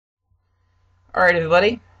Alright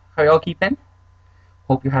everybody, how y'all keeping?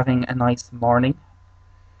 Hope you're having a nice morning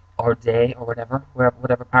or day or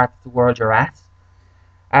whatever part of the world you're at.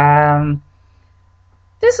 Um,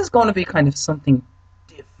 this is going to be kind of something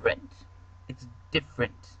different. It's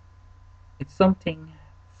different. It's something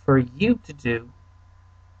for you to do,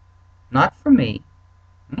 not for me.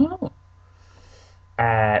 No.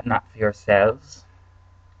 Not for yourselves.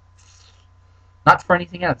 Not for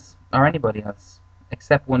anything else or anybody else,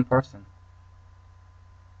 except one person.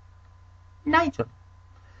 Nigel.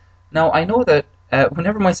 Now, I know that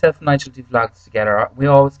whenever myself and Nigel do vlogs together, we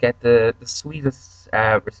always get the sweetest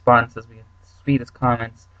responses, we get the sweetest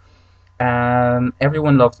comments.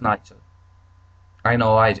 Everyone loves Nigel. I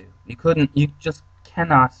know I do. You just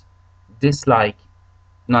cannot dislike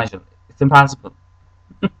Nigel. It's impossible.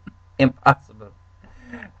 Impossible.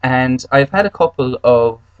 And I've had a couple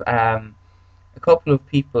of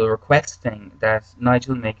people requesting that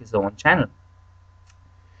Nigel make his own channel.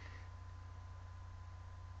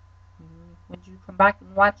 Would you come back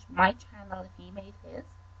and watch my channel if he made his?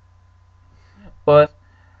 But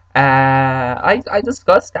I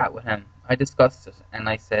discussed that with him. I discussed it, and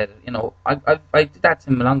I said, I did that to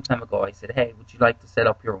him a long time ago. I said, hey, would you like to set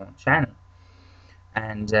up your own channel?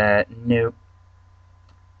 And no,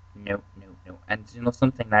 no, no, no. And you know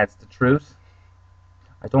something, that's the truth.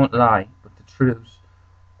 I don't lie, but the truth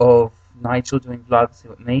of Nigel doing vlogs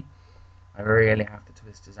with me, I really have to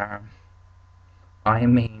twist his arm. I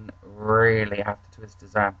mean, really have to twist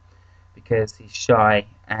his arm because he's shy,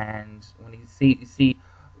 and when you see,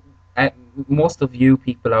 most of you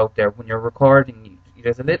people out there, when you're recording,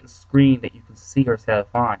 there's a little screen that you can see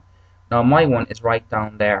yourself on. Now, my one is right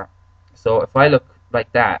down there, so if I look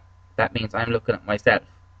like that, that means I'm looking at myself.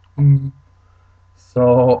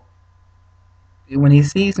 So when he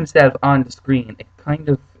sees himself on the screen, it can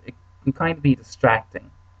kind of be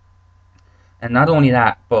distracting. And not only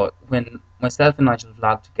that, but when myself and Nigel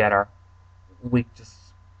vlog together, we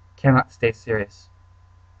just cannot stay serious.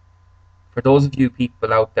 For those of you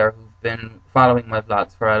people out there who've been following my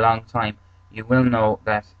vlogs for a long time, you will know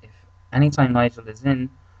that if anytime Nigel is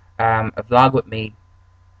in a vlog with me,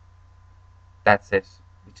 that's it.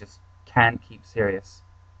 We just can't keep serious.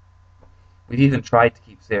 We've even tried to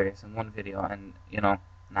keep serious in one video, and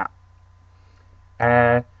nah.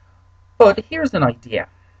 Uh, but here's an idea.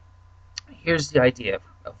 Here's the idea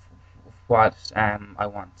of what I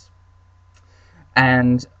want.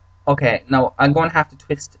 And okay, now I'm going to have to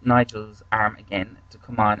twist Nigel's arm again to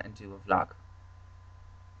come on and do a vlog.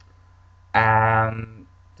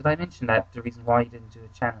 Did I mention that the reason why he didn't do a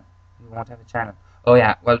channel? He won't have a channel. Oh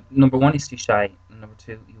yeah, well, number one, he's too shy, and number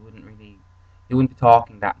two, he wouldn't be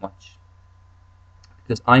talking that much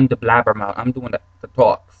because I'm the blabbermouth. I'm the one that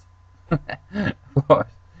talks. But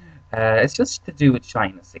it's just to do with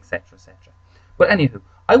shyness, etc., etc. But anywho,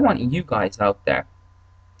 I want you guys out there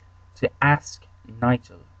to ask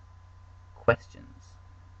Nigel questions.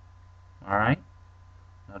 Alright?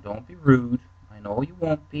 Now don't be rude. I know you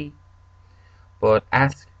won't be. But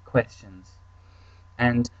ask questions.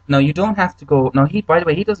 And now you don't have to go. Now, by the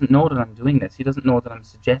way, he doesn't know that I'm doing this. He doesn't know that I'm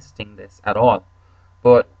suggesting this at all.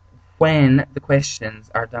 But when the questions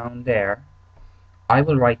are down there, I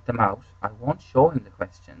will write them out. I won't show him the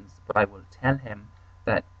questions, but I will tell him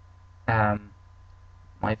that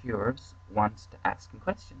my viewers want to ask him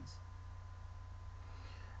questions.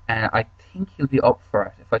 And I think he'll be up for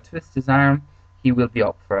it. If I twist his arm, he will be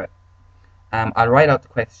up for it. I'll write out the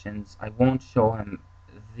questions. I won't show him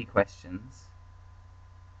the questions.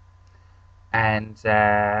 And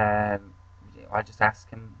I'll just ask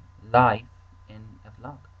him live in a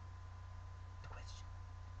vlog. The question.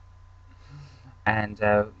 And,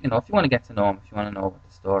 if you want to get to know him, if you want to know what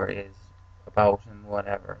the story is about and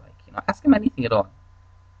whatever, ask him anything at all.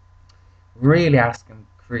 Really ask him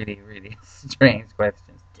really, really strange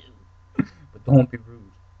questions too. But don't be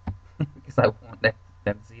rude, because I won't let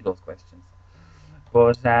them see those questions.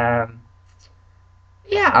 But, yeah,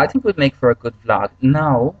 I think it would make for a good vlog.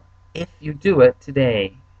 Now, if you do it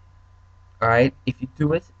today, alright, if you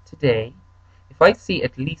do it today, if I see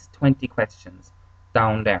at least 20 questions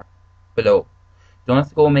down there, below, you don't have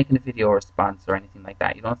to go making a video response or anything like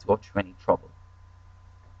that. You don't have to go through any trouble.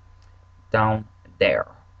 Down there.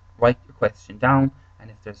 Write your question down, and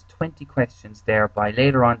if there's 20 questions there by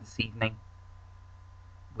later on this evening,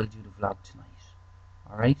 we'll do the vlog tonight.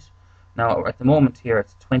 Alright? Now, at the moment here,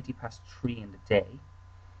 it's 3:20 in the day.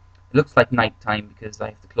 It looks like night time because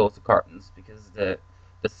I have to close the curtains because the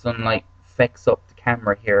sunlight affects up the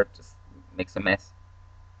camera here. It just makes a mess.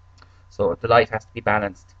 So the light has to be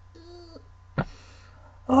balanced.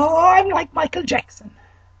 Oh, I'm like Michael Jackson.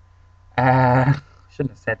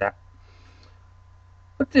 Shouldn't have said that.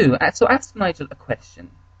 But so ask Nigel a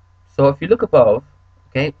question. So if you look above,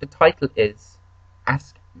 okay, the title is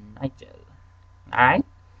Ask Nigel. Alright?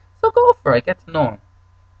 So go for it, get to know him.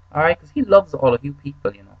 Alright? Because he loves all of you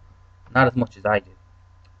people, you know. Not as much as I do,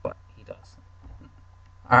 but he does.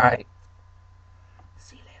 Alright.